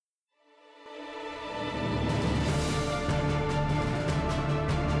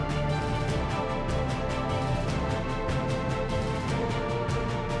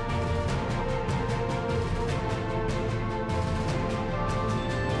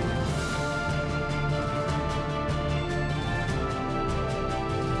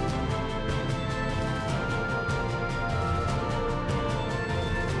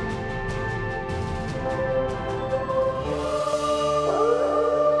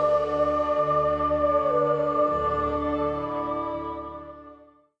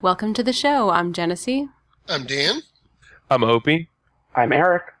Welcome to the show. I'm Genesee. I'm Dan. I'm Opie. I'm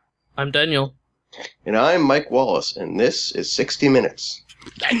Eric. I'm Daniel. And I'm Mike Wallace, and this is 60 Minutes.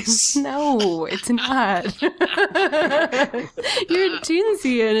 Nice. No, it's not. You're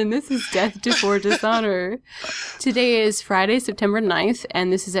Toonsian, and this is Death Before Dishonor. Today is Friday, September 9th,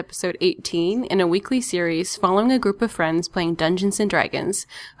 and this is episode 18 in a weekly series following a group of friends playing Dungeons & Dragons,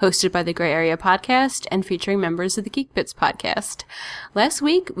 hosted by the Gray Area Podcast and featuring members of the Geek Bits Podcast. Last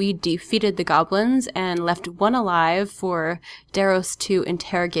week, we defeated the goblins and left one alive for Daros to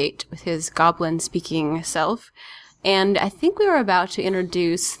interrogate with his goblin-speaking self. And I think we were about to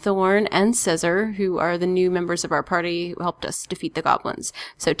introduce Thorn and Caesar, who are the new members of our party who helped us defeat the goblins.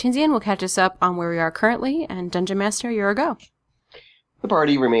 So Tinsian will catch us up on where we are currently, and Dungeon Master, you're a go. The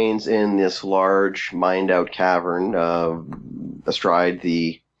party remains in this large, mined-out cavern astride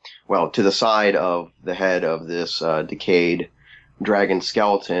to the side of the head of this decayed dragon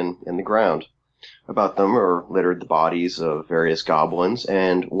skeleton in the ground. About them are littered the bodies of various goblins,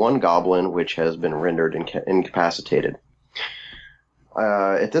 and one goblin which has been rendered incapacitated.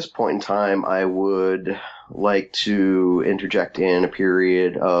 At this point in time, I would like to interject in a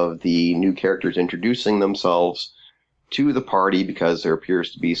period of the new characters introducing themselves to the party, because there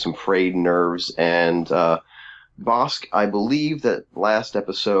appears to be some frayed nerves. And Bosk, I believe that last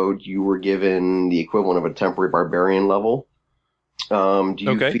episode you were given the equivalent of a temporary barbarian level. Do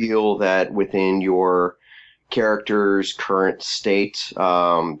you feel that within your character's current state,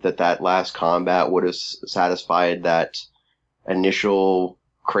 that last combat would have satisfied that initial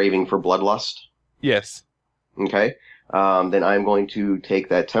craving for bloodlust? Yes. Okay. Then I'm going to take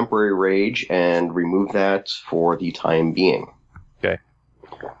that temporary rage and remove that for the time being. Okay.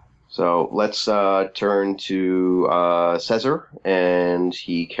 So let's turn to Caesar, and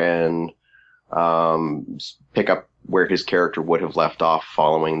he can pick up where his character would have left off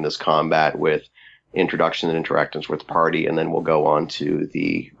following this combat, with introduction and interactions with the party, and then we'll go on to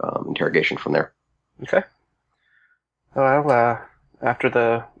the interrogation from there. Okay. Well, after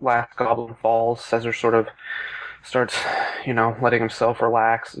the last goblin falls, Caesar sort of starts, letting himself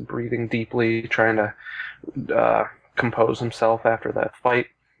relax, breathing deeply, trying to compose himself after that fight.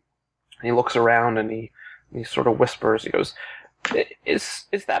 And he looks around and he sort of whispers. He goes, Is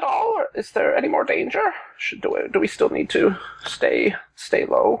that all, or is there any more danger? Do we still need to stay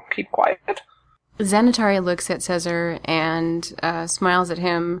low, keep quiet? Xanatari looks at Caesar and smiles at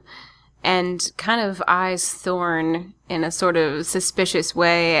him and kind of eyes Thorn in a sort of suspicious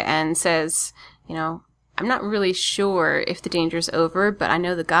way and says, I'm not really sure if the danger's over, but I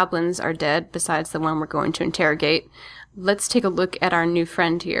know the goblins are dead besides the one we're going to interrogate. Let's take a look at our new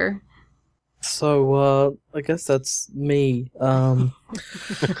friend here. So, I guess that's me. We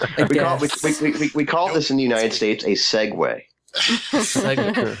call this in the United States a segue.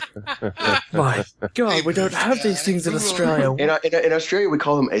 My God, we don't have these things in Australia. In Australia, we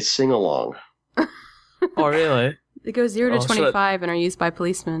call them a sing-along. Oh, really? They go 0 to 25 and are used by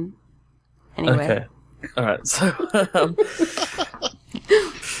policemen. Anyway. Okay. Alright, so...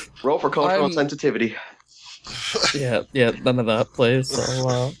 Roll for cultural sensitivity. Yeah, none of that, please.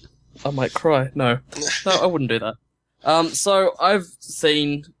 I might cry. No, I wouldn't do that. So I've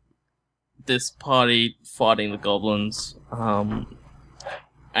seen this party fighting the goblins, and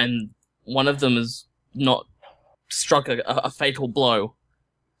one of them has not struck a fatal blow.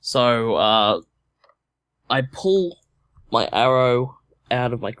 So I pull my arrow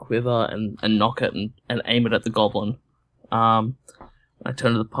out of my quiver and nock it and aim it at the goblin. I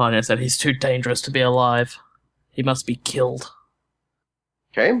turn to the party and I said, "He's too dangerous to be alive. He must be killed."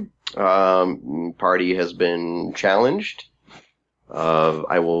 Okay. Party has been challenged.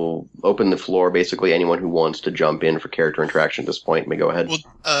 I will open the floor. Basically, anyone who wants to jump in for character interaction at this point may go ahead. Well,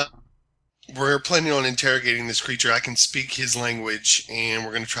 we're planning on interrogating this creature. I can speak his language, and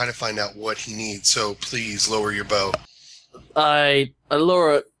we're going to try to find out what he needs. So please lower your bow. I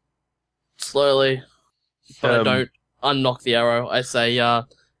lower it slowly, but I don't unknock the arrow. I say,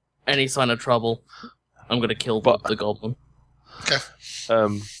 any sign of trouble, I'm going to kill the goblin. Okay.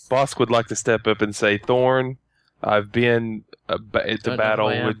 Bosk would like to step up and say, Thorn, I've been at the battle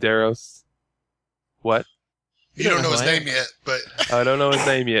with Daros. What? You don't know his name yet, but... I don't know his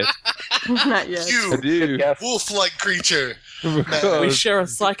name yet. Not yet. I do. Wolf-like creature. We share a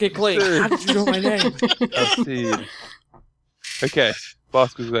psychic link. How did you know my name? I'll see. Okay.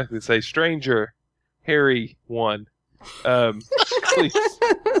 Bosk was going to say, Stranger, Harry 1. Please.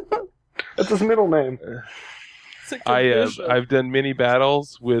 That's his middle name. I've done many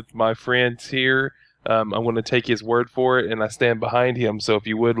battles with my friends here. I'm going to take his word for it, and I stand behind him. So if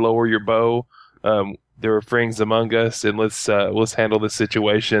you would lower your bow There are friends among us, and let's handle this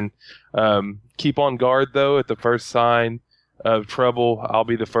situation. Keep on guard, though. At the first sign of trouble, I'll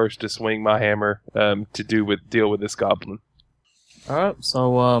be the first to swing my hammer to deal with this goblin. Alright,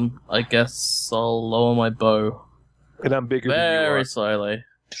 so I guess I'll lower my bow. And I'm bigger than you are. Very slowly.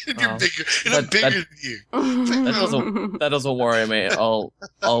 You're bigger. And I'm bigger than you. That doesn't worry me. I'll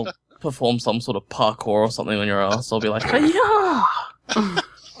perform some sort of parkour or something on your ass. I'll be like, yeah.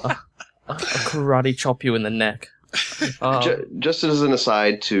 I'll karate chop you in the neck. Just as an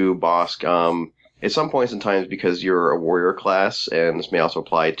aside to Bosk, at some points in times, because you're a warrior class, and this may also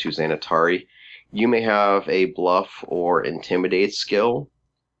apply to Xanatari, you may have a bluff or intimidate skill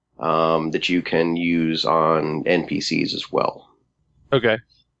that you can use on NPCs as well. Okay.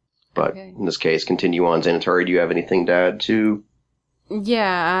 But in this case, continue on. Xanatari, do you have anything to add to?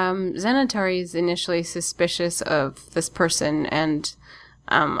 Yeah, Xanatari is initially suspicious of this person and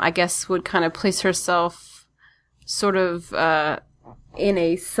I guess would kind of place herself sort of in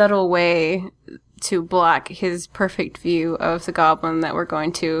a subtle way to block his perfect view of the goblin that we're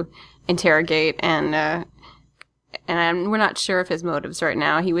going to interrogate, and we're not sure of his motives right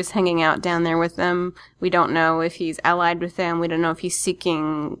now. He was hanging out down there with them. We don't know if he's allied with them. We don't know if he's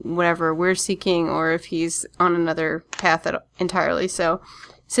seeking whatever we're seeking or if he's on another path entirely. So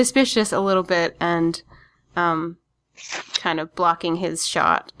suspicious a little bit, and kind of blocking his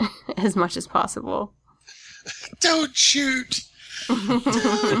shot as much as possible. Don't shoot!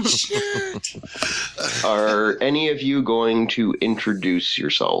 Don't shoot! Are any of you going to introduce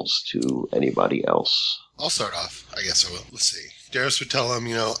yourselves to anybody else? I'll start off. I guess I will. Let's see. Daros would tell him,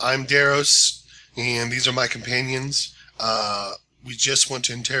 I'm Daros, and these are my companions. We just want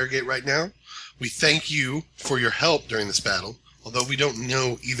to interrogate right now. We thank you for your help during this battle. Although we don't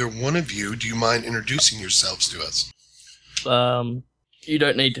know either one of you, do you mind introducing yourselves to us? You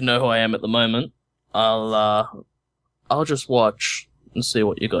don't need to know who I am at the moment. I'll just watch and see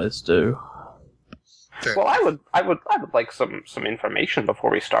what you guys do. Fair. Well, I would like some information before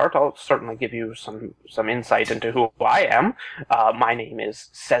we start. I'll certainly give you some insight into who I am. My name is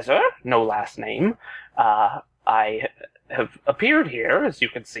Caesar, no last name. I have appeared here, as you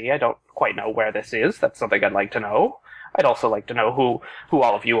can see. I don't quite know where this is. That's something I'd like to know. I'd also like to know who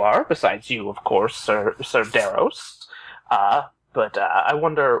all of you are, besides you, of course, Sir Daros. But I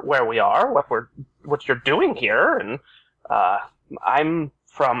wonder where we are, what you're doing here, and I'm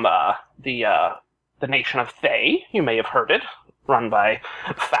from the nation of Thay. You may have heard it, run by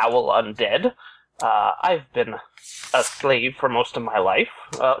foul undead. I've been a slave for most of my life.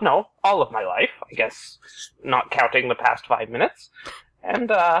 No, all of my life, I guess, not counting the past 5 minutes.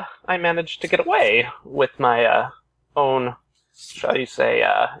 And I managed to get away with my own, shall you say,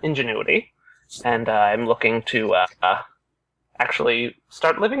 ingenuity. And I'm looking to actually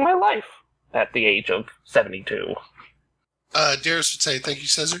start living my life at the age of 72. Daros would say, thank you,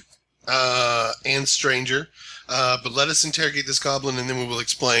 Caesar, and stranger. But let us interrogate this goblin, and then we will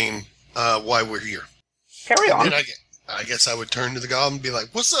explain why we're here. Carry on. And I guess I would turn to the goblin and be like,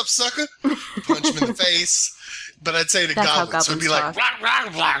 what's up, sucker? Punch him in the face. But I'd say to goblin, so it'd be like, blah, blah,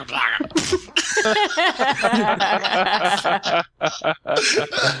 blah, blah.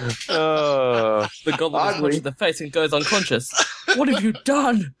 The goblin is punched in the face and goes unconscious. What have you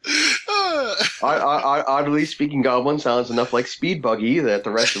done? Oddly speaking, goblin sounds enough like Speed Buggy that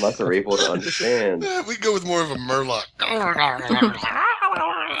the rest of us are able to understand. We go with more of a murloc.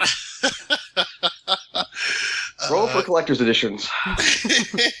 Roll for collector's editions.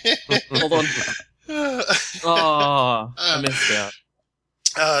 Hold on. Oh, I missed out.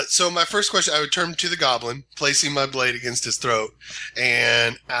 So my first question, I would turn to the goblin, placing my blade against his throat,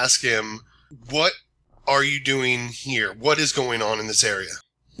 and ask him, what are you doing here? What is going on in this area?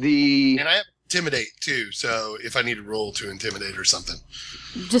 And I have intimidate, too, so if I need to roll to intimidate or something.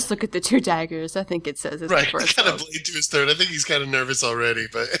 Just look at the 2 daggers. I think it says it's right, for got a blade to his throat. I think he's kind of nervous already,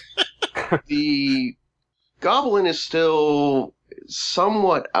 but... The goblin is still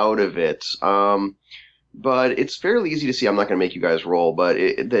somewhat out of it, but it's fairly easy to see. I'm not going to make you guys roll, but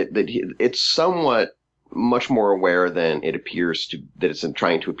it's somewhat much more aware than it appears to, that it's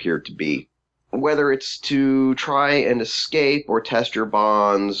trying to appear to be. Whether it's to try and escape or test your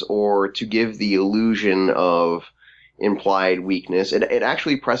bonds or to give the illusion of implied weakness, it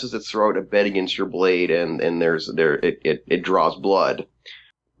actually presses its throat a bit against your blade, and it draws blood,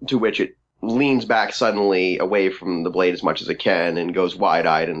 to which it leans back suddenly away from the blade as much as it can and goes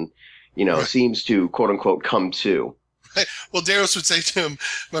wide-eyed and, seems to, quote-unquote, come to. Well, Daros would say to him,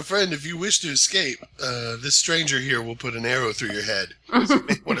 my friend, if you wish to escape, this stranger here will put an arrow through your head. So you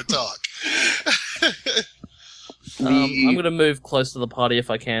may want to talk. I'm going to move close to the party if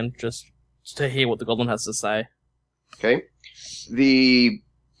I can, just to hear what the goblin has to say. Okay. The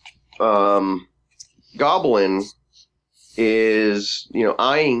goblin is,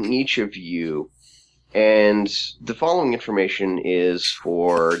 eyeing each of you, and the following information is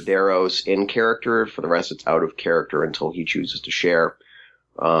for Daros in character. For the rest, it's out of character until he chooses to share,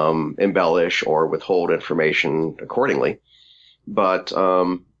 embellish, or withhold information accordingly. But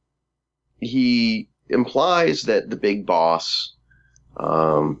he implies that the big boss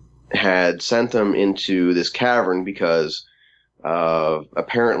had sent them into this cavern because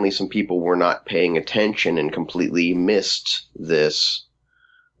apparently some people were not paying attention and completely missed this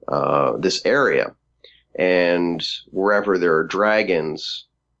area. And wherever there are dragons,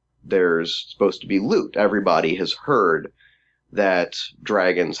 there's supposed to be loot. Everybody has heard that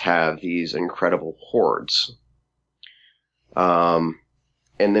dragons have these incredible hoards. And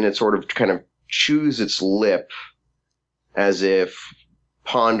then it sort of kind of chews its lip as if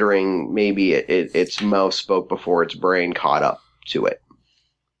pondering maybe its mouth spoke before its brain caught up to it.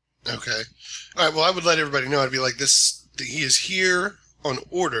 Okay. All right, well, I would let everybody know. I'd be like, this. He is here on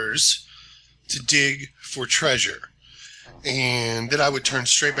orders to dig for treasure. And then I would turn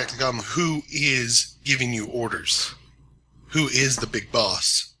straight back to Goblin. Who is giving you orders? Who is the big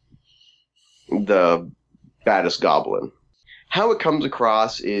boss? The baddest goblin. How it comes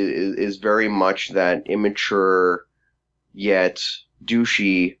across is very much that immature yet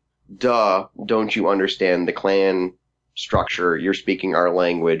douchey, don't you understand the clan structure? You're speaking our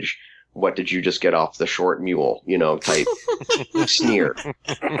language. What did you just get off the short mule? Type sneer.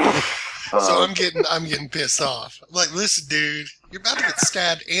 So I'm getting pissed off. I'm like, listen, dude, you're about to get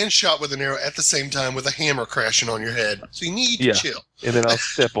stabbed and shot with an arrow at the same time with a hammer crashing on your head. So you need to chill. And then I'll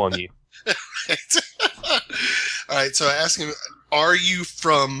step on you. All right, so I ask him, are you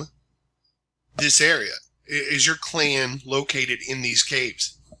from this area? Is your clan located in these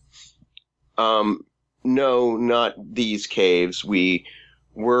caves? No, not these caves. We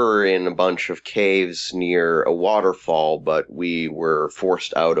were in a bunch of caves near a waterfall, but we were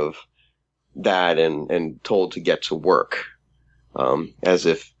forced out of that and told to get to work, as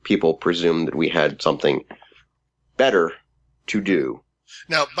if people presumed that we had something better to do.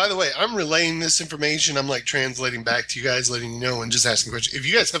 Now, by the way, I'm relaying this information. I'm like translating back to you guys, letting you know, and just asking questions. If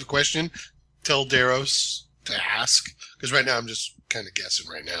you guys have a question, tell Daros to ask, because right now I'm just kind of guessing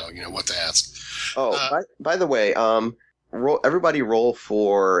right now, what to ask. Oh, by the way, everybody roll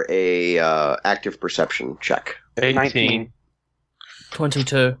for a active perception check. 18. 19.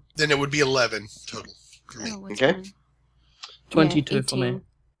 22. Then it would be 11 total for me. Okay. Mine? 22 Yeah, for me.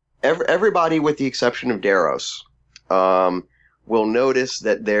 18. Everybody with the exception of Daros will notice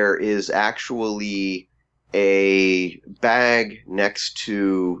that there is actually a bag next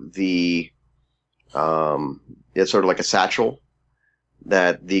to the it's sort of like a satchel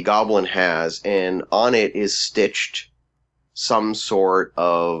that the goblin has, and on it is stitched some sort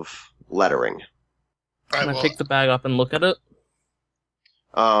of lettering. All Can right, I pick the bag up and look at it?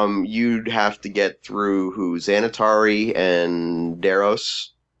 You'd have to get through Xanatari and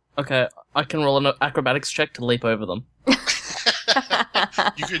Daros. Okay, I can roll an acrobatics check to leap over them.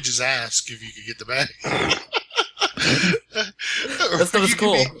 you could just ask if you could get the bag. That's not as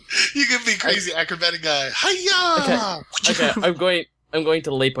cool. You could be crazy acrobatic guy. Hiya! Okay, I'm going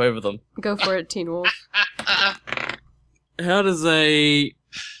to leap over them. Go for it, Teen Wolf. How does a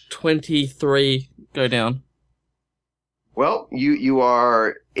 23 go down? Well, you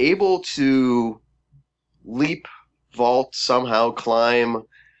are able to leap, vault, somehow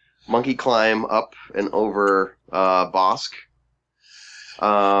monkey climb up and over Bosk,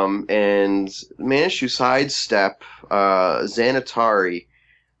 and manage to sidestep Xanatari,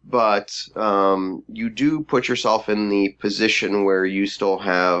 but you do put yourself in the position where you still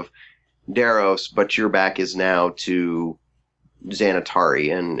have Daros, but your back is now to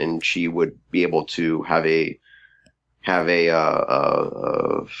Xanatari, and she would be able to have a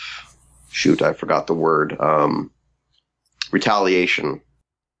shoot, I forgot the word, retaliation.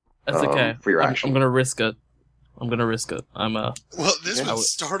 That's okay. For your action. I'm gonna risk it. Well, this would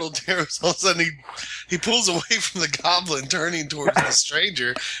startle Daros. All of a sudden, he pulls away from the goblin, turning towards the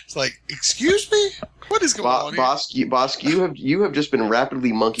stranger. It's like, excuse me? What is going on here? Bosk, you have just been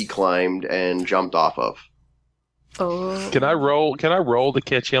rapidly monkey climbed and jumped off of. Oh. Can I roll to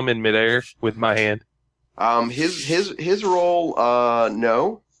catch him in midair with my hand? His roll,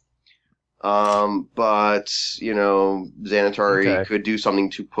 no. But, Xanatari could do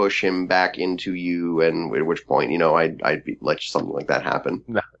something to push him back into you, and at which point, I'd let something like that happen.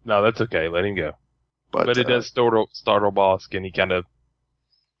 No, that's okay. Let him go. But it does startle Bosk, and he kind of...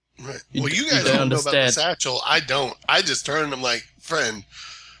 Right. Well, you guys don't know about the satchel. I don't. I just turn and I'm like, friend,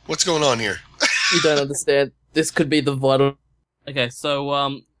 What's going on here? You don't understand. This could be the vital. Okay, so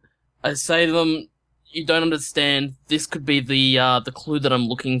I say to them, you don't understand. This could be the clue that I'm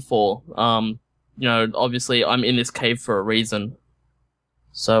looking for. Obviously I'm in this cave for a reason.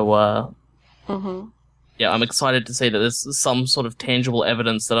 So yeah, I'm excited to see that there's some sort of tangible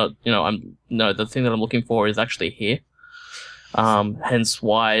evidence that the thing that I'm looking for is actually here. Hence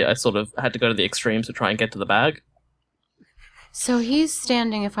why I sort of had to go to the extremes to try and get to the bag. So he's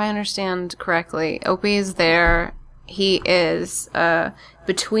standing, if I understand correctly. Opie is there. He is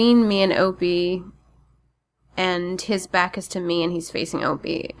between me and Opie, and his back is to me, and he's facing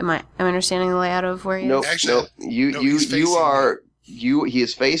Opie. Am I understanding the layout of where he is? Actually, He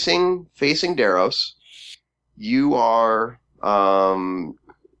is facing Daros. You are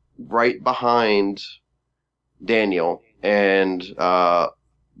right behind Daniel, and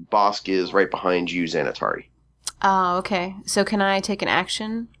Bosk is right behind you, Xanatari. Oh, okay. So can I take an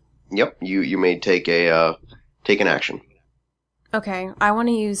action? Yep, you may take an action. Okay, I want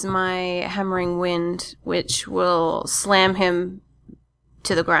to use my Hammering Wind, which will slam him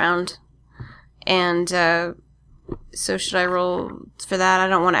to the ground. And so should I roll for that? I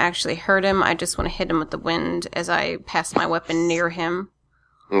don't want to actually hurt him. I just want to hit him with the wind as I pass my weapon near him.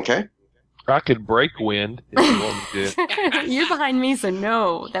 Okay. I could break wind if you want me to. You're behind me, so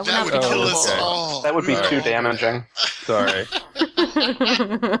no. That would That not would be kill helpful. us all. That would be too damaging. Sorry.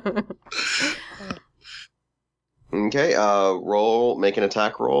 Okay, make an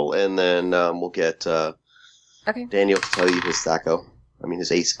attack roll, and then we'll get Okay. Daniel to tell you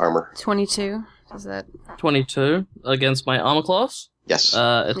his ace armor. 22. Is that... 22 against my armor class. Yes.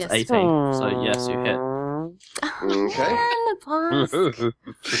 It's Yes. 18. So yes, you hit. Okay. Man, the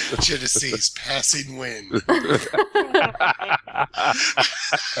boss. Genesee's passing wind.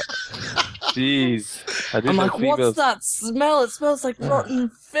 Jeez. I didn't I'm know like, females- what's that smell? It smells like rotten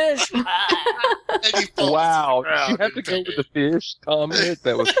fish. And he falls Wow. to the ground You have to and go with the fish comment?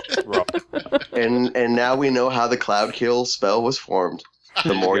 That was rough. And now we know how the Cloud Kill spell was formed.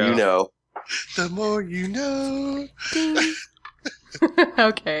 The more Yeah. you know. The more you know. Ding.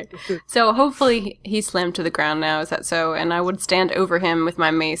 Okay. So hopefully he's slammed to the ground now, is that so? And I would stand over him with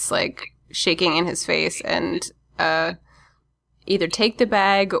my mace, shaking in his face and either take the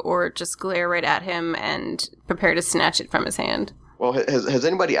bag or just glare right at him and prepare to snatch it from his hand. Well, has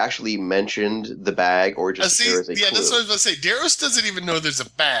anybody actually mentioned the bag, or just there is a clue? That's what I was about to say. Daros doesn't even know there's a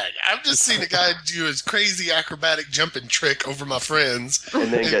bag. I've just seen a guy do his crazy acrobatic jumping trick over my friends,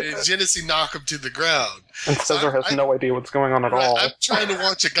 And then get and Genesee knock him to the ground. And Cesar has no idea what's going on at all. I'm trying to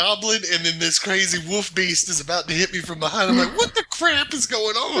watch a goblin, and then this crazy wolf beast is about to hit me from behind. I'm like, what the crap is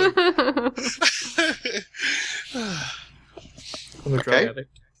going on? I'm a drug Okay. addict.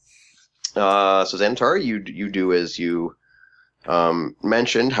 so Xanatari, you do as you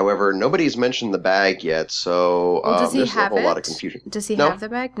mentioned. However, nobody's mentioned the bag yet, so Well, does he there's a have whole lot of it? confusion. Does he No. have the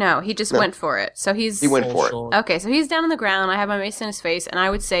bag? No, he just No. went for it. So he He went for it. Short. Okay, so he's down on the ground. I have my mace in his face, and I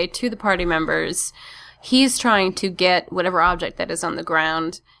would say to the party members, he's trying to get whatever object that is on the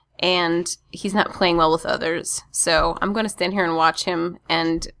ground, and he's not playing well with others. So I'm going to stand here and watch him,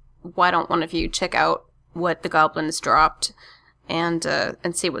 and why don't one of you check out what the goblin has dropped and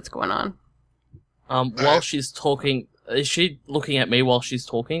see what's going on? While she's talking, is she looking at me while she's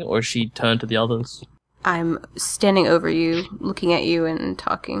talking, or is she turned to the others? I'm standing over you, looking at you and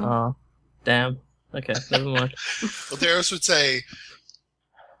talking. Damn. Okay, never mind. Well, Daros would say,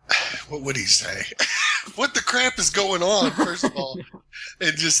 what would he say? What the crap is going on, first of all?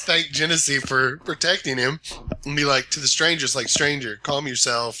 And just thank Genesee for protecting him. And be like, to the strangers, stranger, calm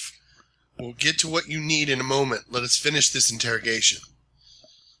yourself. We'll get to what you need in a moment. Let us finish this interrogation.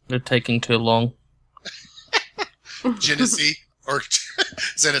 You're taking too long. Genesee or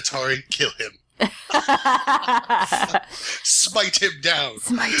Xanatari, kill him. Smite him down.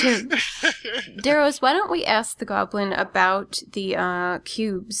 Smite him. Daros, why don't we ask the goblin about the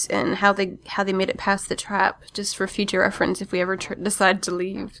cubes and how they made it past the trap, just for future reference if we ever decide to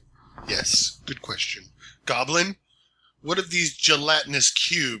leave? Yes, good question. Goblin, what of these gelatinous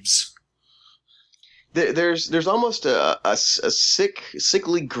cubes? There's almost a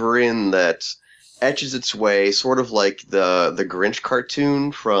sickly grin that etches its way, sort of like the Grinch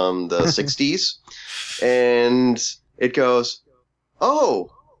cartoon from the 60s. And it goes, "Oh,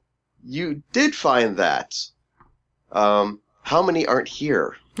 you did find that. How many aren't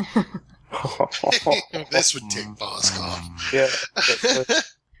here?" This would tick Bosk off. Yeah.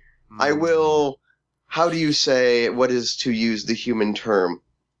 I will, how do you say, what is to use the human term?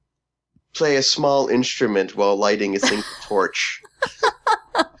 Play a small instrument while lighting a single torch.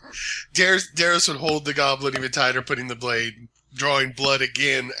 Darius would hold the goblin even tighter, putting the blade drawing blood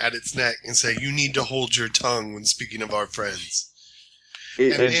again at its neck, and say, "You need to hold your tongue when speaking of our friends."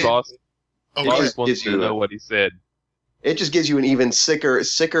 It, And- Hey, boss. Oh, Boss- yeah. Boss wants gives to you know a- what he said. it just gives you an even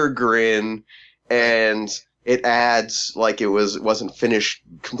sicker grin, and it adds, like it wasn't finished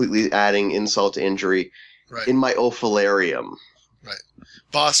completely adding insult to injury, Right. in my ophalarium.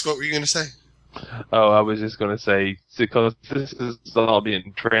 Boss, what were you going to say? Oh, I was just going to say, because this is all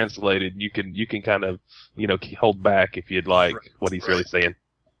being translated, you can kind of, hold back if you'd like Right, what he's really saying.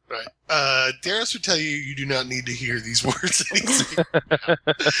 Right. Darius would tell you do not need to hear these words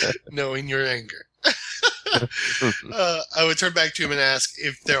knowing your anger. I would turn back to him and ask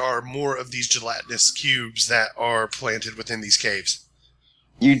if there are more of these gelatinous cubes that are planted within these caves.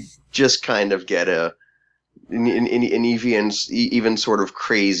 You just kind of get an even sort of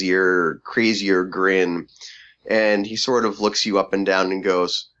crazier grin, and he sort of looks you up and down and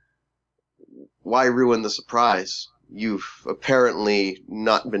goes, "Why ruin the surprise? You've apparently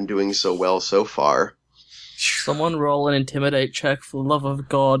not been doing so well so far." Someone roll an intimidate check for the love of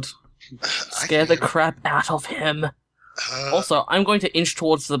God. Scare the crap out of him. Also, I'm going to inch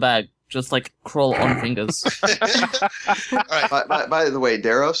towards the bag, just like crawl on fingers. All right. By the way,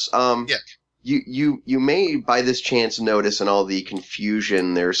 Daros, Yeah. you may by this chance notice in all the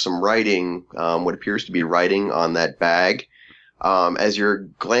confusion there's some writing, what appears to be writing on that bag. As you're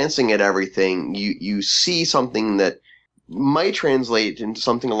glancing at everything, you see something that might translate into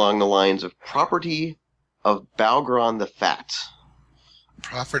something along the lines of property of Balgron the Fat.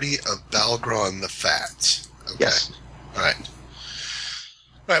 Property of Balgron the Fat. Okay. Yes. All right.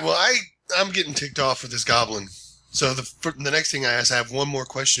 All right. Well, I'm getting ticked off with this goblin. So the next thing I ask, I have one more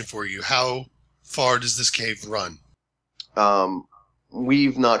question for you. How far does this cave run?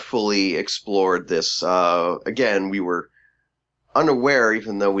 We've not fully explored this. Again, we were unaware,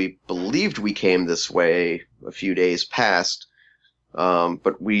 even though we believed we came this way a few days past,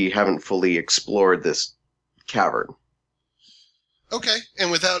 but we haven't fully explored this cavern. Okay.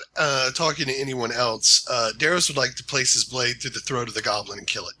 And without talking to anyone else, Darius would like to place his blade through the throat of the goblin and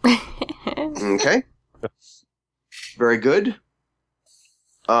kill it. Okay. Very good.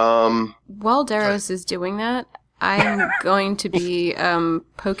 While Daros is doing that, I'm going to be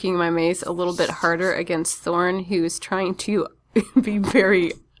poking my mace a little bit harder against Thorn, who is trying to be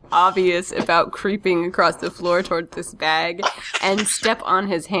very obvious about creeping across the floor toward this bag, and step on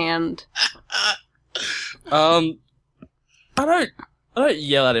his hand. I don't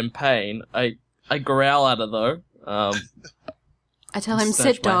yell at him pain. I growl at it though. I tell him,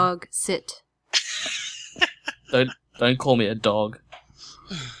 Search "Sit, my- dog, sit." Don't call me a dog.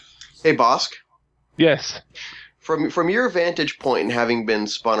 Hey, Bosk. Yes. From your vantage point and having been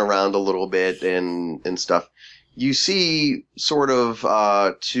spun around a little bit and stuff, you see sort of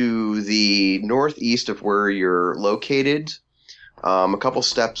to the northeast of where you're located, a couple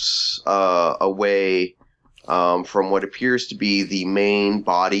steps away from what appears to be the main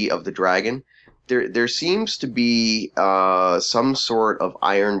body of the dragon. There seems to be some sort of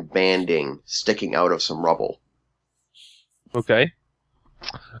iron banding sticking out of some rubble. Okay.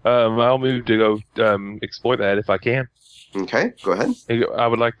 I'll move to go explore that if I can. Okay, go ahead. I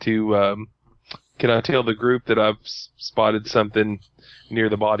would like to. Can I tell the group that I've spotted something near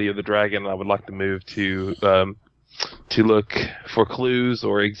the body of the dragon? I would like to move to look for clues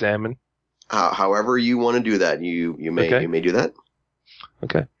or examine. However you want to do that, you may Okay. you may do that.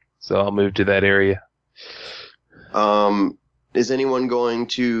 Okay. So I'll move to that area. Is anyone going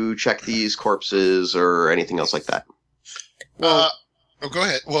to check these corpses or anything else like that? Well, Go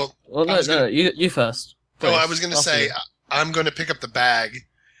ahead. Well, no, you first. no, I was going to After say, you. I'm going to pick up the bag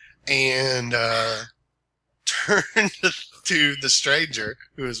and turn to the stranger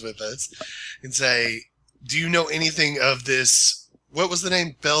who is with us and say, "Do you know anything of this? What was the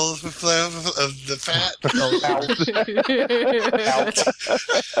name? Bell of the Fat?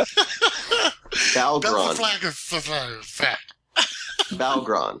 Balgron. Fat.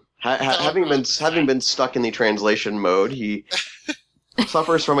 Balgron. Having been stuck in the translation mode, he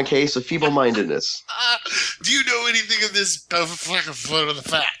suffers from a case of feeble-mindedness. Do you know anything of this Bell of the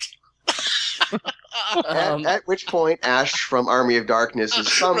Fat? At which point, Ash from Army of Darkness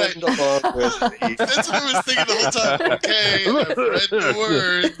is summoned along with the... That's what I was thinking the whole time. Okay, I've read the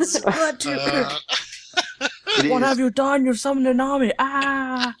words. What have you done? You summoned an army.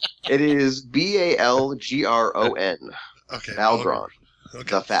 It is Balgron. Okay. Balgron. Okay.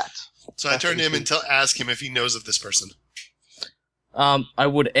 The Fat. So I turn to him and ask him if he knows of this person. I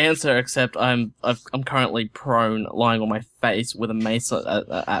would answer, except I'm currently prone, lying on my face with a mace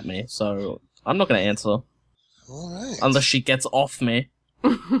at me, so I'm not going to answer All right. unless she gets off me. I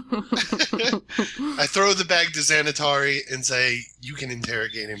throw the bag to Xanatari and say, you can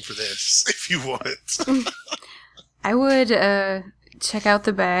interrogate him for this if you want. I would check out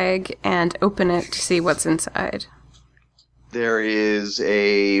the bag and open it to see what's inside. There is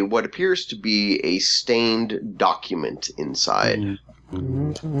what appears to be a stained document inside.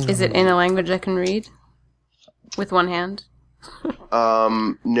 Is it in a language I can read? With one hand?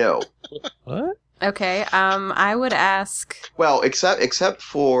 No. What? Okay, I would ask... Well, except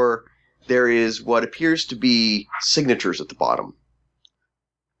for there is what appears to be signatures at the bottom.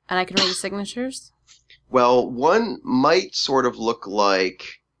 And I can read the signatures? Well, one might sort of look like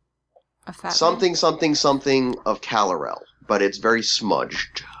A fat something of Calarel, but it's very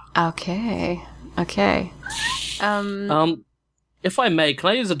smudged. man? Okay. If I may, can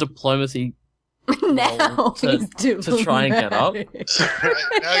I use a diplomacy Now to- he's doing to try and get up? Right,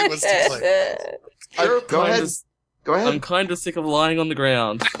 now he wants to play. Go ahead. Go I'm ahead. kind of sick of lying on the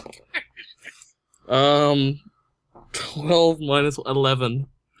ground. 12 minus 11.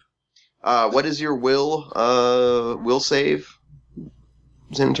 What is your will save,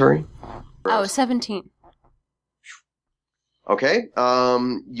 Xanatari? Oh, 17. Okay.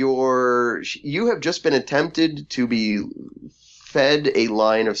 You have just been attempted to be fed a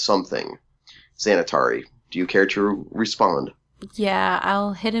line of something, Xanatari. Do you care to respond? Yeah,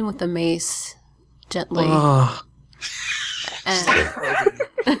 I'll hit him with the mace gently. Ugh. And,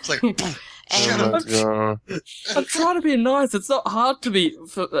 It's like, shut Oh up. my god. I'm trying to be nice. It's not hard to be.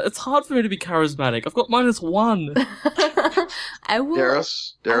 It's hard for me to be charismatic. I've got -1. I will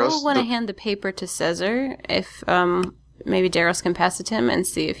Daros, want to hand the paper to Caesar if maybe Daros can pass it to him and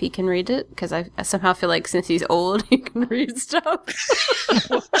see if he can read it, because I somehow feel like since he's old he can read stuff.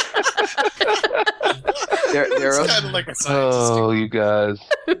 It's Daros, kind of like a scientist. Oh, you guys.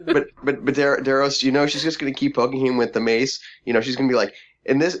 but Daros, she's just gonna keep poking him with the mace. She's gonna be like,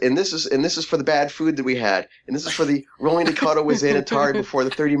 and this is for the bad food that we had, and this is for the rolling to cuddle with Xanatari before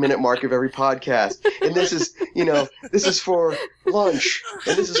the 30-minute mark of every podcast, and this is for lunch,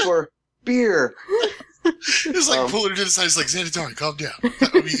 and this is for beer. It's like pulling her to the side. It's like, Xanatari, calm down.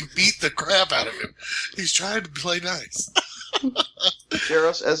 You beat the crap out of him. He's trying to play nice.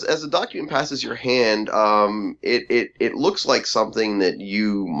 Daros, as the document passes your hand, it looks like something that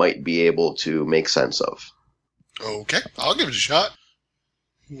you might be able to make sense of. Okay, I'll give it a shot.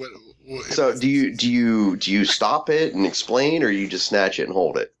 So do you stop it and explain, or you just snatch it and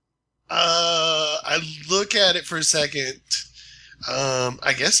hold it? I look at it for a second.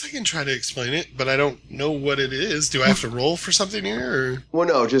 I guess I can try to explain it, but I don't know what it is. Do I have to roll for something here? Or? Well,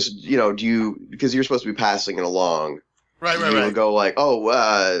 no, just because you're supposed to be passing it along. Right. You would go like,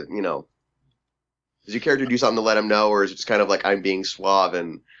 does your character do something to let him know, or is it just kind of like I'm being suave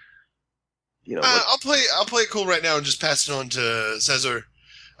and I'll play it cool right now and just pass it on to Caesar,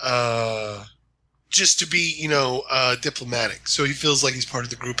 just to be diplomatic, so he feels like he's part of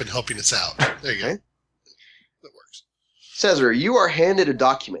the group and helping us out. There you go. Okay. That works. Caesar, you are handed a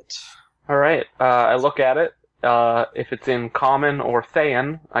document. All right. I look at it. If it's in Common or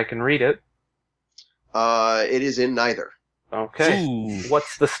Thayan, I can read it. It is in neither. Okay. Ooh.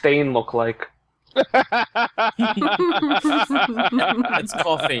 What's the stain look like? It's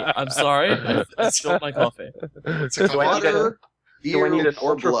coffee. I'm sorry. I spilled my coffee. It's a Do I need Water, Do I need an beer,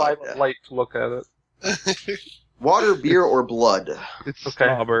 or blood? ultraviolet light to look at it? Water, beer, or blood? It's Okay.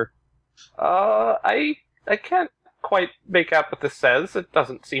 slobber. I can't quite make out what this says. It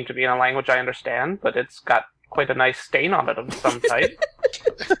doesn't seem to be in a language I understand, but it's got quite a nice stain on it of some type.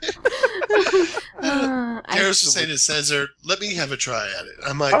 Garrus was saying to Caesar, let me have a try at it.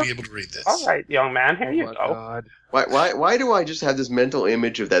 I might be able to read this. All right, young man, here Oh you my go. god. Why do I just have this mental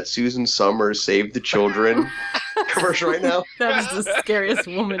image of that Susan Summers Save the Children commercial right now? That is the scariest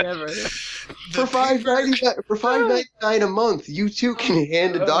woman ever. For $5.99 a month, you too can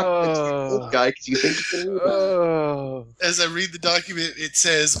hand a document to the old guy because you think you can read it. Oh. As I read the document, it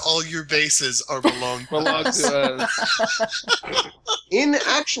says all your bases are belong to Belong us. to us. In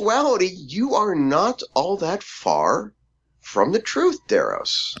actuality, you are not all that far from the truth,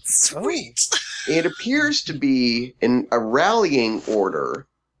 Daros. Sweet. It appears to be a rallying order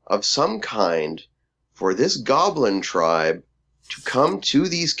of some kind for this goblin tribe to come to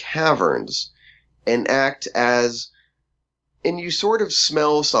these caverns and act as... And you sort of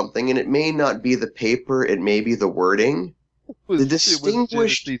smell something, and it may not be the paper, it may be the wording. The distinguished- It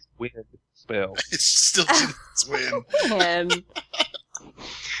was Genesee's wind spell. It's still Judith's win. Man.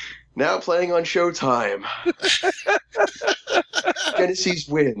 Now playing on Showtime. Genesee's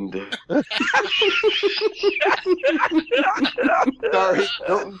Wind. Starring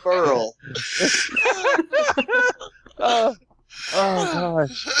Milton Berle. Oh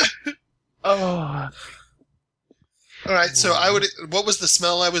gosh. Oh. All right, so what was the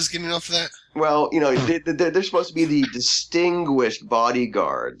smell I was getting off of that? Well, they're supposed to be the distinguished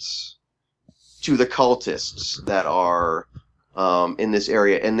bodyguards to the cultists that are in this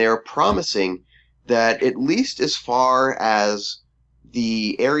area, and they're promising that at least as far as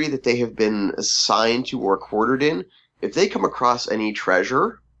the area that they have been assigned to or quartered in, if they come across any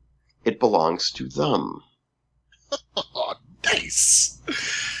treasure, it belongs to them. Oh, nice.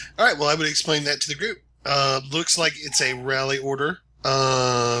 All right, well, I would explain that to the group. Looks like it's a rally order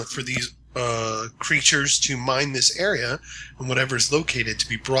for these creatures to mine this area, and whatever is located to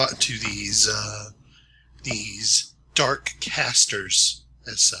be brought to these dark casters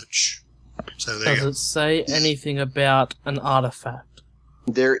as such. So there you Does go. it say anything about an artifact?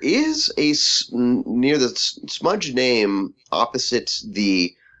 There is near the smudge name opposite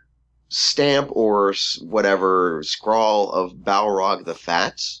the stamp or whatever scrawl of Balrog the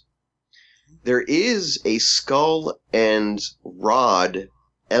Fat. There is a skull and rod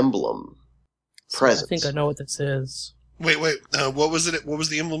emblem present. I think I know what this is. Wait. What was it? What was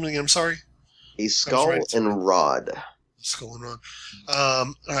the emblem again? I'm sorry. A skull right. and rod. Skull and rod.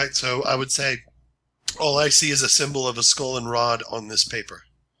 All right, so I would say all I see is a symbol of a skull and rod on this paper.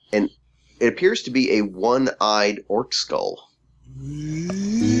 And it appears to be a one-eyed orc skull.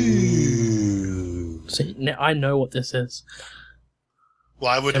 See, now I know what this is.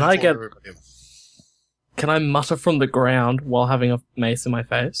 Well, I would Can I inform get- everybody. Can I mutter from the ground while having a mace in my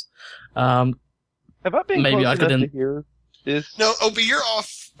face? Have I been Maybe close I could enough to hear this? No, but you're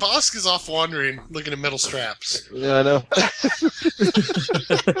off. Bosk is off wandering, looking at metal straps. Yeah, I know.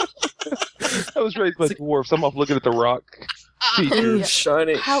 I was raised by dwarves. I'm off looking at the rock. Ooh,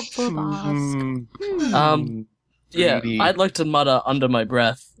 shiny. Helpful boss. Yeah, Greedy. I'd like to mutter under my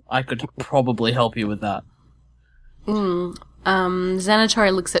breath. I could probably help you with that.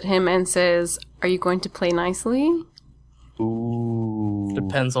 Xanatar looks at him and says, "Are you going to play nicely?" Ooh.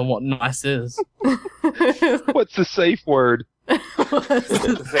 Depends on what nice is. What's the safe word?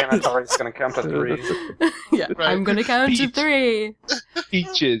 Xanatar is going to count to 3. Yeah, Right. I'm going to count to Peach. 3.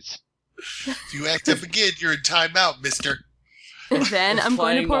 Peaches. If you act up again, you're in timeout, mister. Then I'm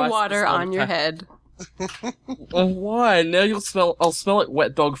going to Playing pour nice water is not on your a- head. Why? Now I'll smell like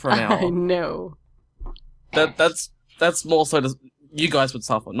wet dog for an I hour. know. That's more so you guys would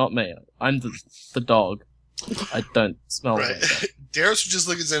suffer, not me. I'm the dog. I don't smell Right. wet dog. Darius would just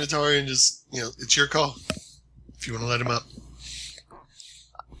look at Xanatori and just, it's your call. If you want to let him up.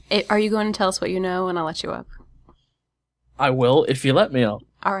 Are you going to tell us what you know, and I'll let you up? I will if you let me up.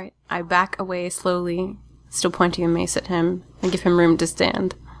 All right. I back away slowly, still pointing a mace at him, and give him room to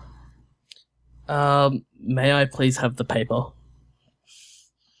stand. May I please have the paper?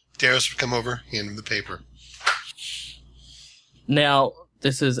 Darius would come over, hand him the paper. Now,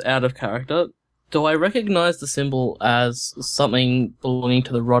 this is out of character. Do I recognize the symbol as something belonging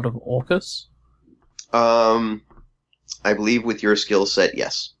to the Rod of Orcus? I believe with your skill set,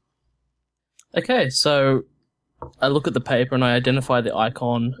 yes. Okay, so I look at the paper and I identify the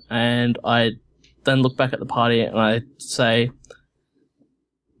icon, and I then look back at the party and I say,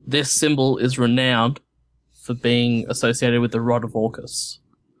 this symbol is renowned for being associated with the Rod of Orcus,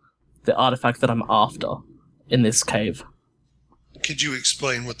 the artifact that I'm after in this cave. Could you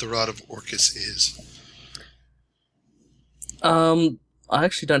explain what the Rod of Orcus is? I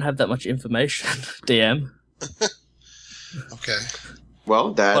actually don't have that much information, DM. Okay.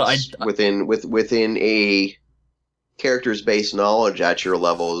 Well, that's within a character's base knowledge at your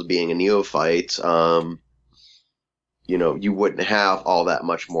level as being a neophyte. You wouldn't have all that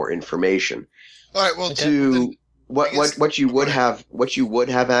much more information. All right, well, To I guess- what you would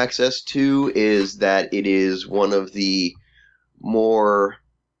have access to is that it is one of the more,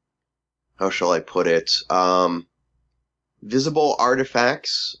 how shall I put it, visible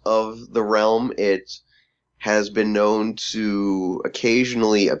artifacts of the realm. It has been known to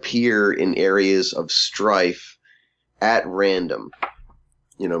occasionally appear in areas of strife at random.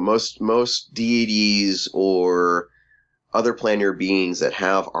 Most deities or other planar beings that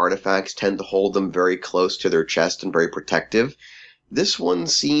have artifacts tend to hold them very close to their chest and very protective. This one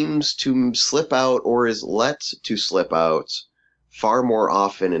seems to slip out, or is let to slip out, far more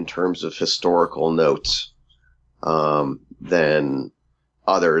often in terms of historical notes than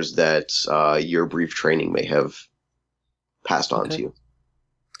others that your brief training may have passed on to you.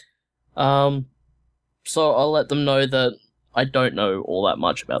 So I'll let them know that I don't know all that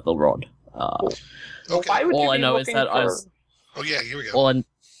much about the rod. Okay. Why would All you I be know is looking that I for- was Oh, yeah, here we go.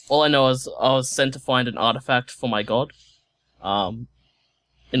 all I know is I was sent to find an artifact for my god,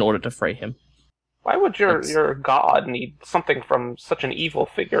 in order to free him. Why would your god need something from such an evil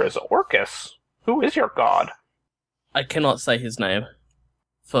figure as Orcus? Who is your god? I cannot say his name,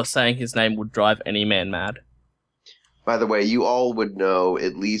 for saying his name would drive any man mad. By the way, you all would know,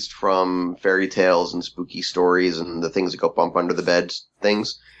 at least from fairy tales and spooky stories and the things that go bump under the bed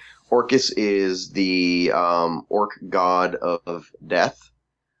things, Orcus is the orc god of death.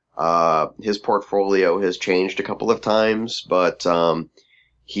 His portfolio has changed a couple of times, but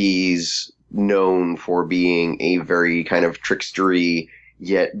he's known for being a very kind of trickstery,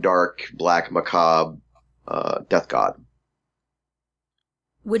 yet dark, black, macabre death god.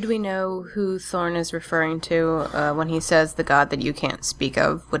 Would we know who Thorn is referring to when he says the god that you can't speak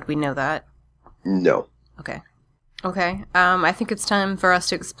of? Would we know that? No. Okay. I think it's time for us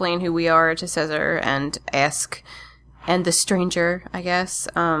to explain who we are to Caesar and ask, and the stranger, I guess.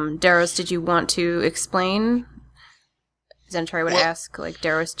 Daros, did you want to explain? Xanatari would ask,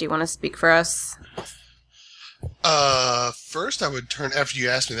 Daros, do you want to speak for us? First I would turn, after you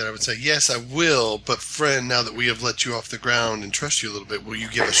asked me that, I would say, yes, I will, but friend, now that we have let you off the ground and trust you a little bit, will you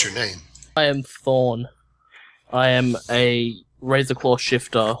give us your name? I am Thorn. I am a Razorclaw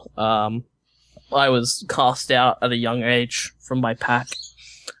shifter. I was cast out at a young age from my pack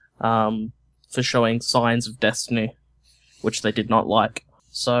for showing signs of destiny, which they did not like.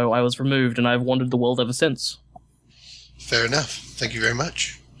 So I was removed, and I've wandered the world ever since. Fair enough. Thank you very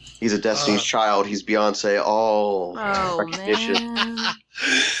much. He's a Destiny's Child. He's Beyonce. All Oh, recognition. man.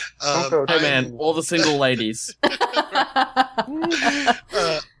 Hey man, all the single ladies.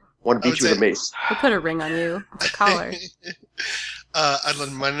 Want to beat you with a mace. We'll put a ring on you. It's a collar.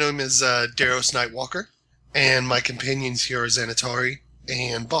 My name is Daros Nightwalker, and my companions here are Xanatari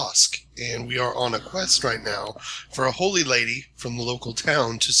and Bosk, and we are on a quest right now for a holy lady from the local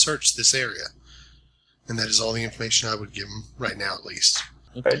town to search this area. And that is all the information I would give them right now, at least.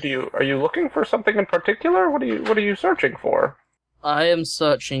 Are you looking for something in particular? What are you searching for? I am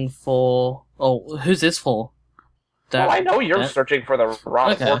searching for... Oh, who's this for? Well, I know you're searching for the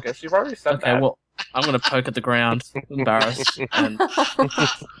rod of Okay. Orcus. You've already said that. Okay, well, I'm going to poke at the ground, embarrassed. And...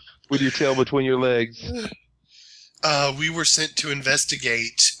 With your tail between your legs. We were sent to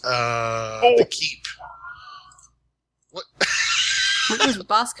investigate the keep. What? Because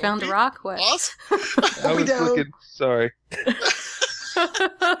Bosk found a rock. What? Bosk? I was looking... Sorry. You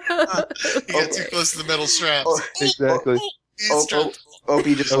got too close to the metal straps. Exactly. He's strapped.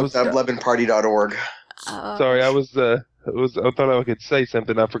 Opie just looked up lebanparty.org. Sorry, I thought I could say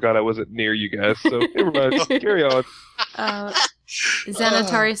something. I forgot I wasn't near you guys. So never mind. Carry on.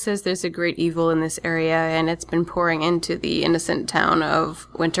 Xanatari says there's a great evil in this area, and it's been pouring into the innocent town of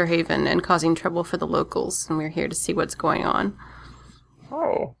Winterhaven and causing trouble for the locals. And we're here to see what's going on.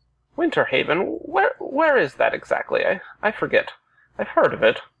 Oh, Winterhaven. Where is that exactly? I forget. I've heard of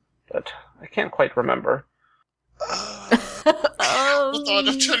it, but I can't quite remember. Hold on,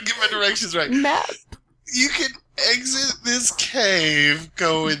 I'm trying to get my directions right. Map. You can exit this cave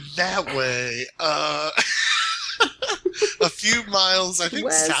going that way. A few miles, I think,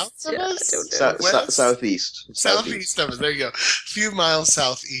 West, south of us? Southeast. Southeast of us, there you go. A few miles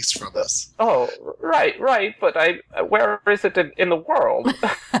southeast from us. Oh, right, but where is it in the world?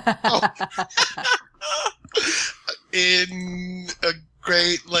 In a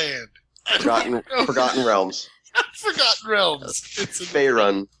great land. Forgotten Realms. Forgotten Realms. It's in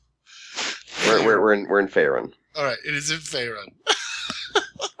Faerun. We're in Faerun. Alright, it is in Faerun.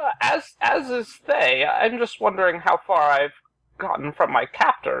 As is they, I'm just wondering how far I've gotten from my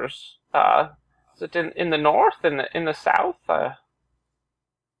captors. Is it in the north, in the south?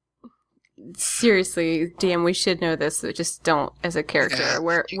 Seriously, DM, we should know this, but just don't as a character. Yeah.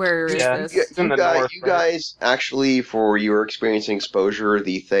 Where is this? It's in the north, You guys, actually, for your experiencing exposure,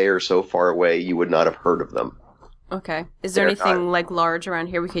 the Thay are so far away, you would not have heard of them. Okay. Is there anything large around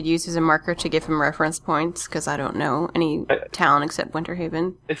here we could use as a marker to give him reference points? Because I don't know any town except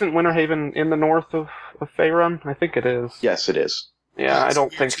Winterhaven. Isn't Winterhaven in the north of Faerun? I think it is. Yes, it is. Yeah, I So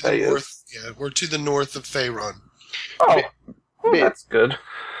don't we're think to the they north. is. Yeah, we're to the north of Faerun. Oh, well, that's good.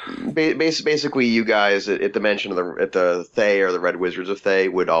 Basically, you guys at the mention of the Thay or the Red Wizards of Thay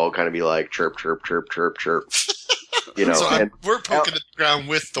would all kind of be like chirp, chirp, chirp, chirp, chirp. You know, So we're poking at the ground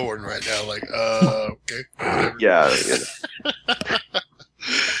with Thorn right now, like, okay. Whatever. yeah.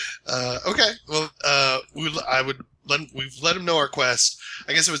 Okay. Well, we've let him know our quest.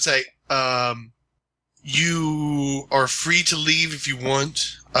 I guess I would say, you are free to leave if you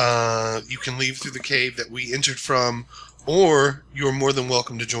want. You can leave through the cave that we entered from, or you're more than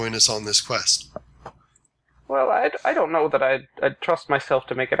welcome to join us on this quest. Well, I don't know that I'd trust myself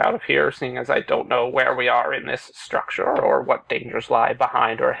to make it out of here, seeing as I don't know where we are in this structure or what dangers lie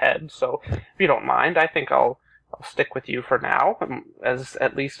behind or ahead. So, if you don't mind, I think I'll stick with you for now,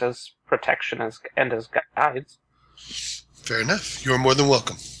 at least as protection and as guides. Fair enough. You are more than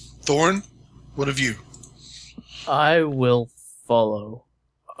welcome. Thorn, what of you? I will follow,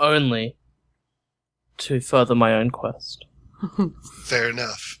 only to further my own quest. Fair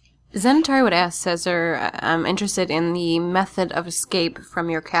enough. Xanatari would ask Caesar, I'm interested in the method of escape from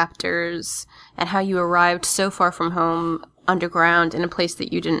your captors and how you arrived so far from home underground in a place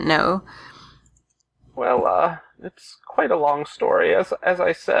that you didn't know. Well, it's quite a long story. As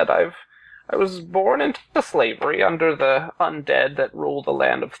I said, I was born into slavery under the undead that rule the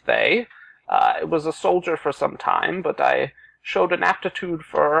land of Thay. I was a soldier for some time, but I showed an aptitude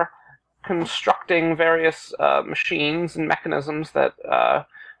for constructing various machines and mechanisms that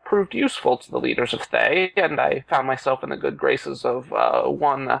proved useful to the leaders of Thay, and I found myself in the good graces of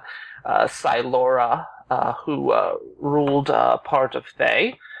one Silora, who ruled part of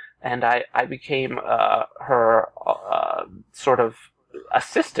Thay, and I became her sort of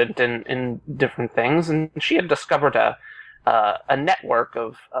assistant in different things, and she had discovered a network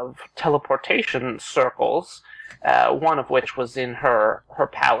of teleportation circles, one of which was in her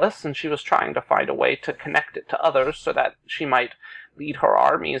palace, and she was trying to find a way to connect it to others so that she might lead her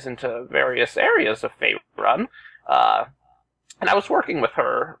armies into various areas of Faerun. And I was working with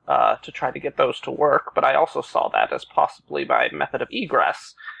her to try to get those to work, but I also saw that as possibly my method of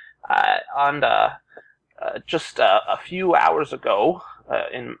egress. Just a few hours ago,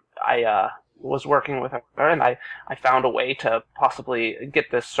 I was working with her, and I found a way to possibly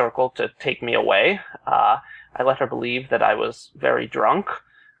get this circle to take me away. I let her believe that I was very drunk,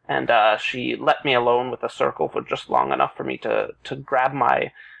 and she let me alone with the circle for just long enough for me to grab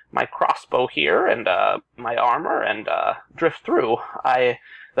my crossbow here and my armor and drift through.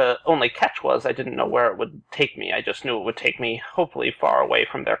 The only catch was I didn't know where it would take me. I just knew it would take me hopefully far away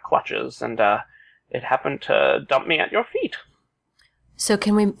from their clutches, and it happened to dump me at your feet. So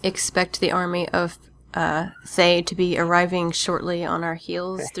can we expect the army of Thay to be arriving shortly on our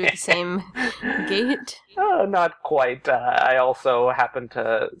heels through the same gate? Not quite. I also happened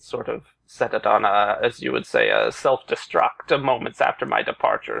to sort of set it on as you would say, a self-destruct moments after my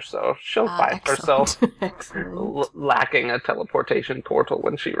departure, so she'll find herself lacking a teleportation portal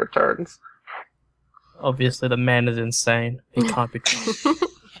when she returns. Obviously, the man is insane. He can't be trusted.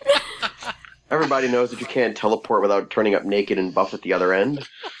 Everybody knows that you can't teleport without turning up naked and buff at the other end.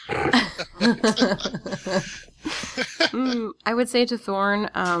 I would say to Thorn,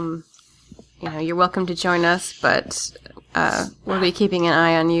 you're welcome to join us, but we'll be keeping an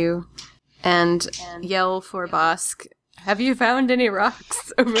eye on you. And yell for Bosk, have you found any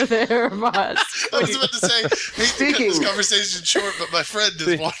rocks over there, Bosk? I was about to say, hate to cut this conversation short, but my friend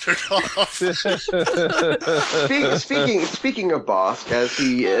has wandered off. Speaking of Bosk,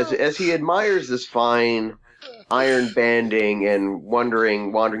 as he admires this fine iron banding and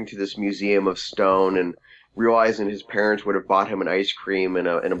wandering to this museum of stone and realizing his parents would have bought him an ice cream and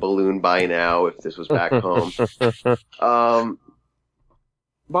a balloon by now if this was back home.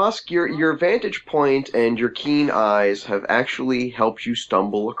 Bosk, your vantage point and your keen eyes have actually helped you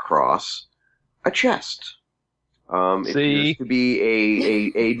stumble across a chest. It appears to be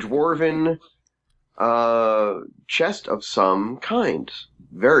a dwarven chest of some kind.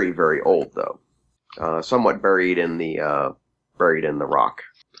 Very, very old, though. Somewhat buried in the rock.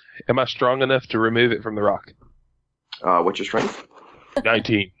 Am I strong enough to remove it from the rock? What's your strength?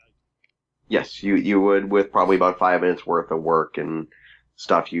 19. Yes, you would, with probably about 5 minutes worth of work and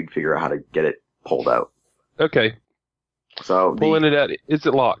stuff, you'd figure out how to get it pulled out. Okay. So pulling it out, is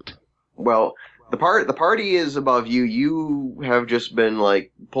it locked? Well, the party is above you. You have just been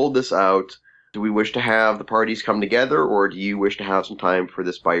pulled this out. Do we wish to have the parties come together, or do you wish to have some time for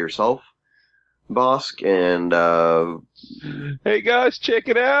this by yourself, Bosk? And hey guys, check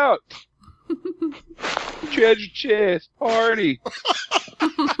it out! Treasure chest party.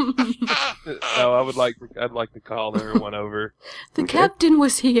 No, I'd like to call everyone over. The captain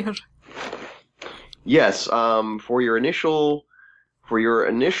was here. Yes. For your initial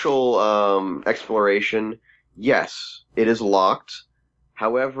exploration, yes, it is locked.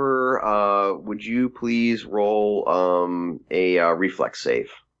 However, would you please roll a reflex save?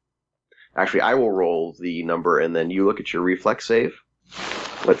 Actually, I will roll the number, and then you look at your reflex save.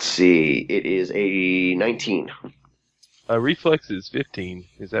 Let's see. It is a 19. Reflex is 15.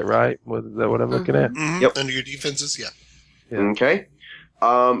 Is that right? Is that what I'm looking at? Mm-hmm. Yep. Under your defenses, yeah. Okay.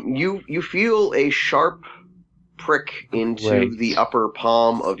 You feel a sharp prick into the upper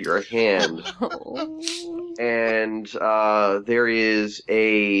palm of your hand, and there is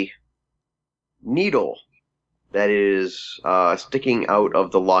a needle that is sticking out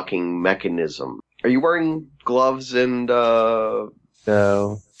of the locking mechanism. Are you wearing gloves and No.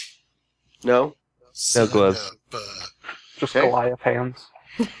 no? No gloves. Just Okay. Goliath hands.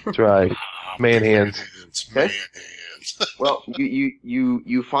 That's right. Man hands. Okay. Man hands. Well,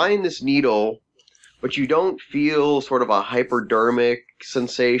 you find this needle, but you don't feel sort of a hypodermic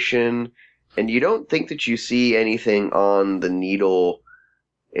sensation, and you don't think that you see anything on the needle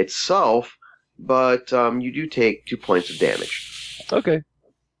itself, but you do take 2 points of damage. Okay.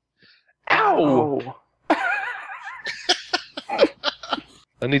 Ow! Oh.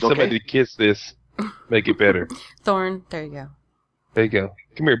 I need Okay. somebody to kiss this. Make it better. Thorn, there you go. There you go.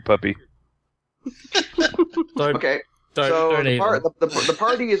 Come here, puppy. Don't, Okay, don't, so don't the, even. the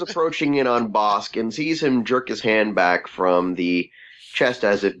party is approaching in on Bosk and sees him jerk his hand back from the chest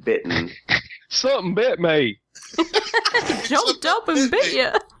as if bitten. Something bit me. Jumped up and bit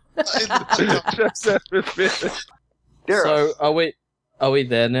you. Just after bit. Daros, So are we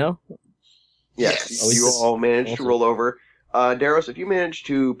there now? yes, Yes. you all managed to roll over. Daros, if you manage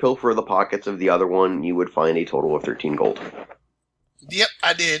to pilfer the pockets of the other one, you would find a total of 13 gold. Yep,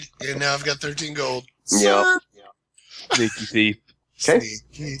 I did. And now I've got 13 gold. Yep. Sneaky thief. Okay.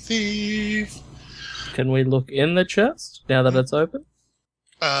 Sneaky thief. Can we look in the chest now that it's open?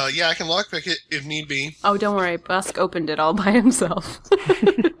 Yeah, I can lockpick it if need be. Oh, don't worry. Busk opened it all by himself.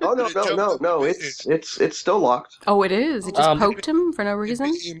 Oh no! It's still locked. Oh, it is. It just Um, poked him for no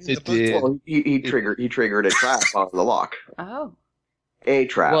reason. It did. Well, he triggered a trap on the lock. Oh. A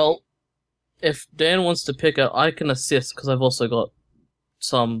trap. Well, if Dan wants to pick it, I can assist because I've also got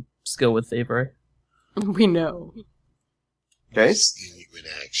some skill with thievery. We know. Okay. See you in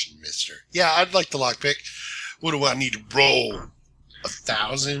action, mister. Yeah, I'd like the lockpick. What do I need to roll?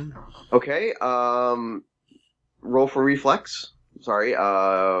 1,000? Okay. Roll for reflex. Sorry.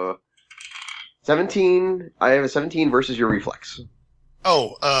 17. I have a 17 versus your reflex.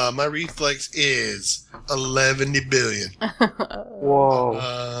 Oh, my reflex is 11 billion. Whoa.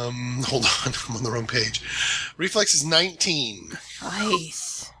 Hold on, I'm on the wrong page. Reflex is 19.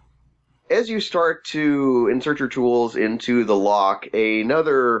 Nice. As you start to insert your tools into the lock,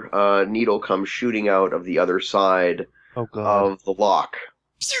 another needle comes shooting out of the other side Oh god. of the lock.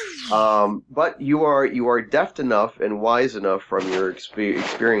 But you are deft enough and wise enough from your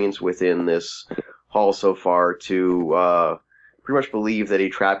experience within this hall so far to pretty much believe that a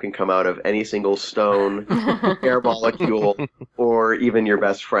trap can come out of any single stone, air molecule, or even your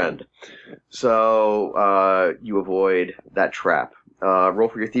best friend. So you avoid that trap. Roll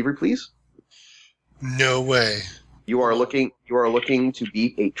for your thievery, please. No way. You are looking to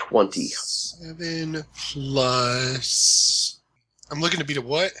beat a 20. 7 plus... I'm looking to beat a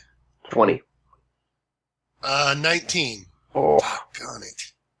what? 20. 19. Oh. Fuck on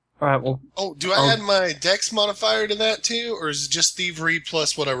it. Alright, well, Oh, do I add my dex modifier to that too, or is it just thievery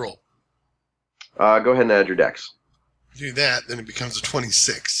plus what I roll? Go ahead and add your dex. Do that, then it becomes a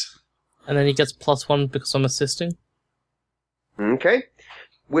 26. and then he gets +1 because I'm assisting. Okay.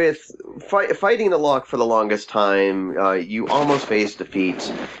 With fighting the lock for the longest time, you almost face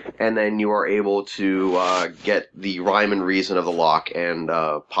defeat, and then you are able to get the rhyme and reason of the lock and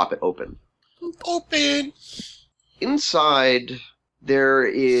pop it open. Open! Inside, there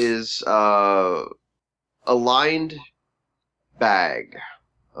is a lined bag,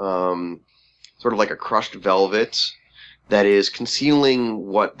 sort of like a crushed velvet, that is concealing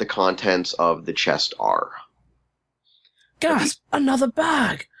what the contents of the chest are. Gasp! Another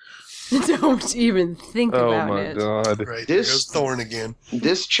bag! Don't even think Oh about my it. god. Right, there This- goes Thorn again.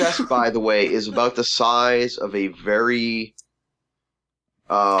 This chest, by the way, is about the size of a very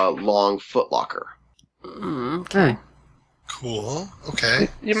long footlocker. Okay. Cool. Okay.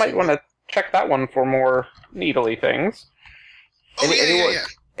 You might want to check that one for more needly things. Oh, Anyone- yeah.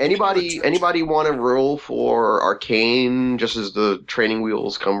 Anybody want to roll for Arcane, just as the training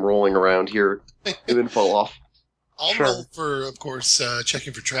wheels come rolling around here? Even fall off. I'll Sure. roll for, of course,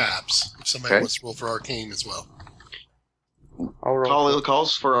 checking for traps. If somebody Okay. wants to roll for Arcane as well. I'll roll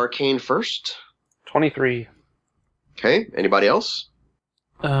Calls for Arcane first. 23. Okay. Anybody else?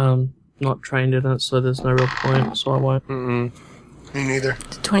 Not trained in it, so there's no real point, so I won't. Mm-mm. Me neither.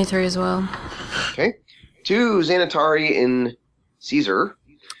 23 as well. Okay. To Xanatari and Caesar.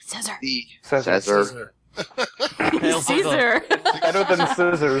 Caesar. The Caesar. Caesar. Better than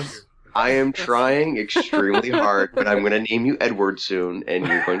scissors. I am trying extremely hard, but I'm going to name you Edward soon, and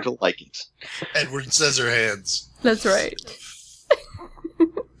you're going to like it. Edward Scissorhands. That's right.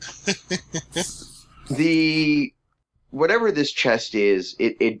 The whatever this chest is,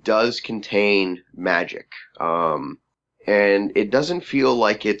 it does contain magic. And it doesn't feel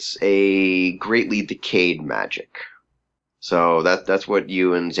like it's a greatly decayed magic. So that's what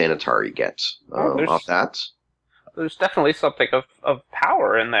you and Xanatari get off that. There's definitely something of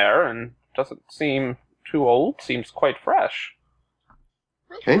power in there, and doesn't seem too old. Seems quite fresh.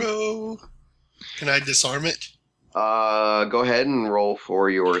 Okay. Can I disarm it? Go ahead and roll for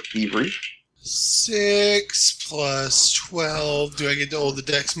your thievery. 6 plus 12. Do I get to hold the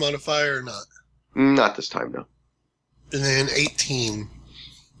dex modifier or not? Not this time, no. And then 18.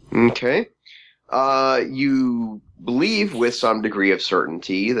 Okay. You believe with some degree of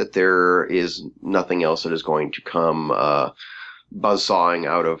certainty that there is nothing else that is going to come buzzsawing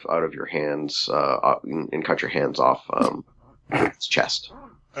out of your hands and cut your hands off its chest.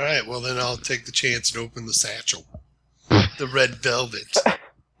 All right, well then I'll take the chance and open the satchel. The red velvet.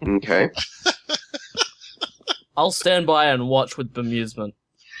 Okay. I'll stand by and watch with bemusement.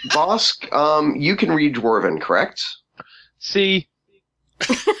 Bosk, you can read Dwarven, correct? See,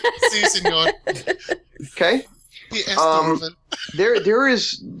 Si, senor. Okay. Yes, Dwarven. There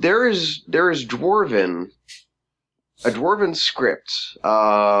is Dwarven, a Dwarven script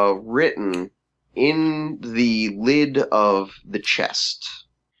written in the lid of the chest.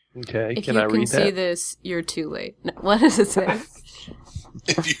 okay, If can you I can read see that? this, you're too late. No, what does it say?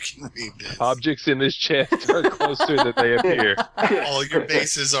 If you can read this. Objects in this chest are closer than they appear. All your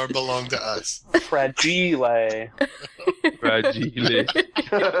bases belong to us. Fragile. Fragile.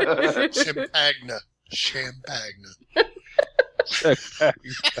 Champagna. Champagna. Champagne.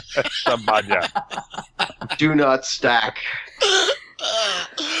 Do not stack.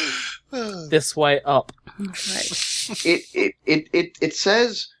 This way up. Right. It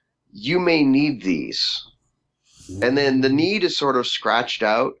says you may need these. And then the need is sort of scratched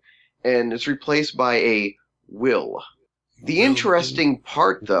out, and it's replaced by a will. The interesting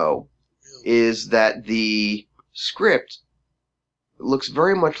part, though, is that the script looks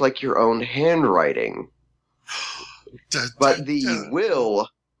very much like your own handwriting, but the will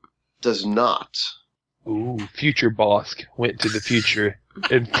does not. Ooh, future Bosk went to the future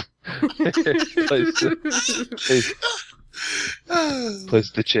and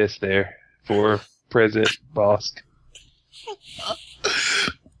placed the chest there for present Bosk.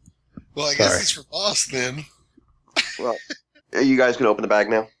 Well, I guess Sorry. it's for boss then. Well, are you guys going to open the bag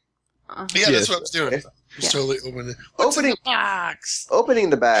now? Yeah, Yes. that's what I was doing. Okay. Just totally opening it. What's in Opening- the box? Opening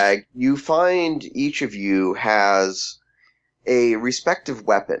the bag, you find each of you has a respective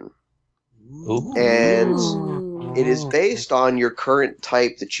weapon. Ooh. And Ooh. it is based on your current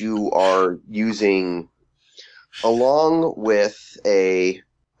type that you are using, along with a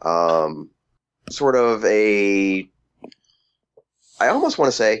sort of a, I almost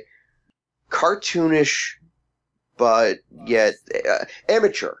want to say, cartoonish, but yet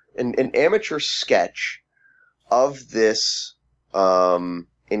amateur, an amateur sketch of this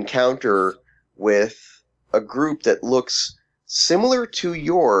encounter with a group that looks similar to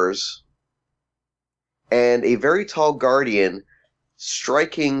yours, and a very tall guardian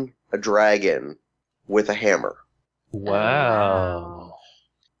striking a dragon with a hammer. Wow.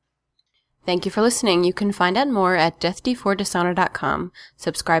 Thank you for listening. You can find out more at deathd4dishonor.com.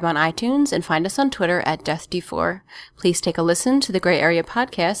 Subscribe on iTunes and find us on Twitter at deathd4. Please take a listen to the Gray Area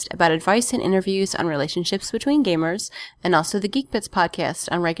podcast about advice and interviews on relationships between gamers, and also the Geek Bits podcast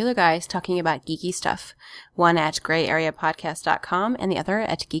on regular guys talking about geeky stuff. One at grayareapodcast.com and the other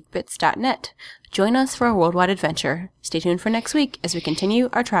at geekbits.net. Join us for a worldwide adventure. Stay tuned for next week as we continue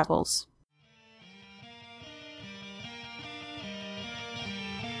our travels.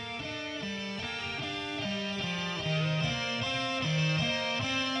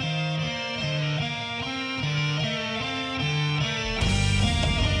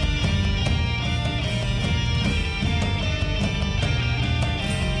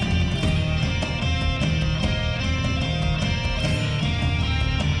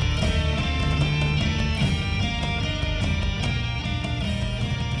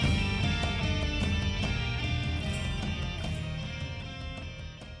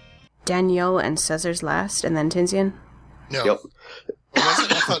 Danielle and Cesar's last, and then Tinsian. No. Yep.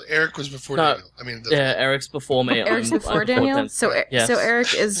 I thought Eric was before No. Daniel. I mean, Yeah, Eric's before me. Eric's I'm before before Danielle? Ten. So, Yes. so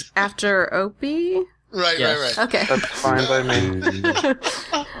Eric is after Opie? right, Yes. right. Okay. That's fine by me.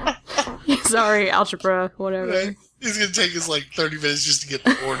 Sorry, algebra, whatever. Right. It's going to take us like 30 minutes just to get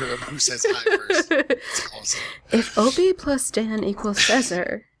the order of who says hi first. It's awesome. If Opie plus Dan equals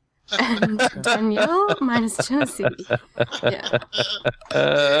Cesar, and Danielle minus Tennessee. Yeah.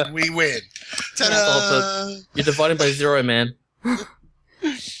 And we win. Ta-da! You're dividing by zero, man.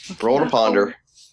 Roll to ponder.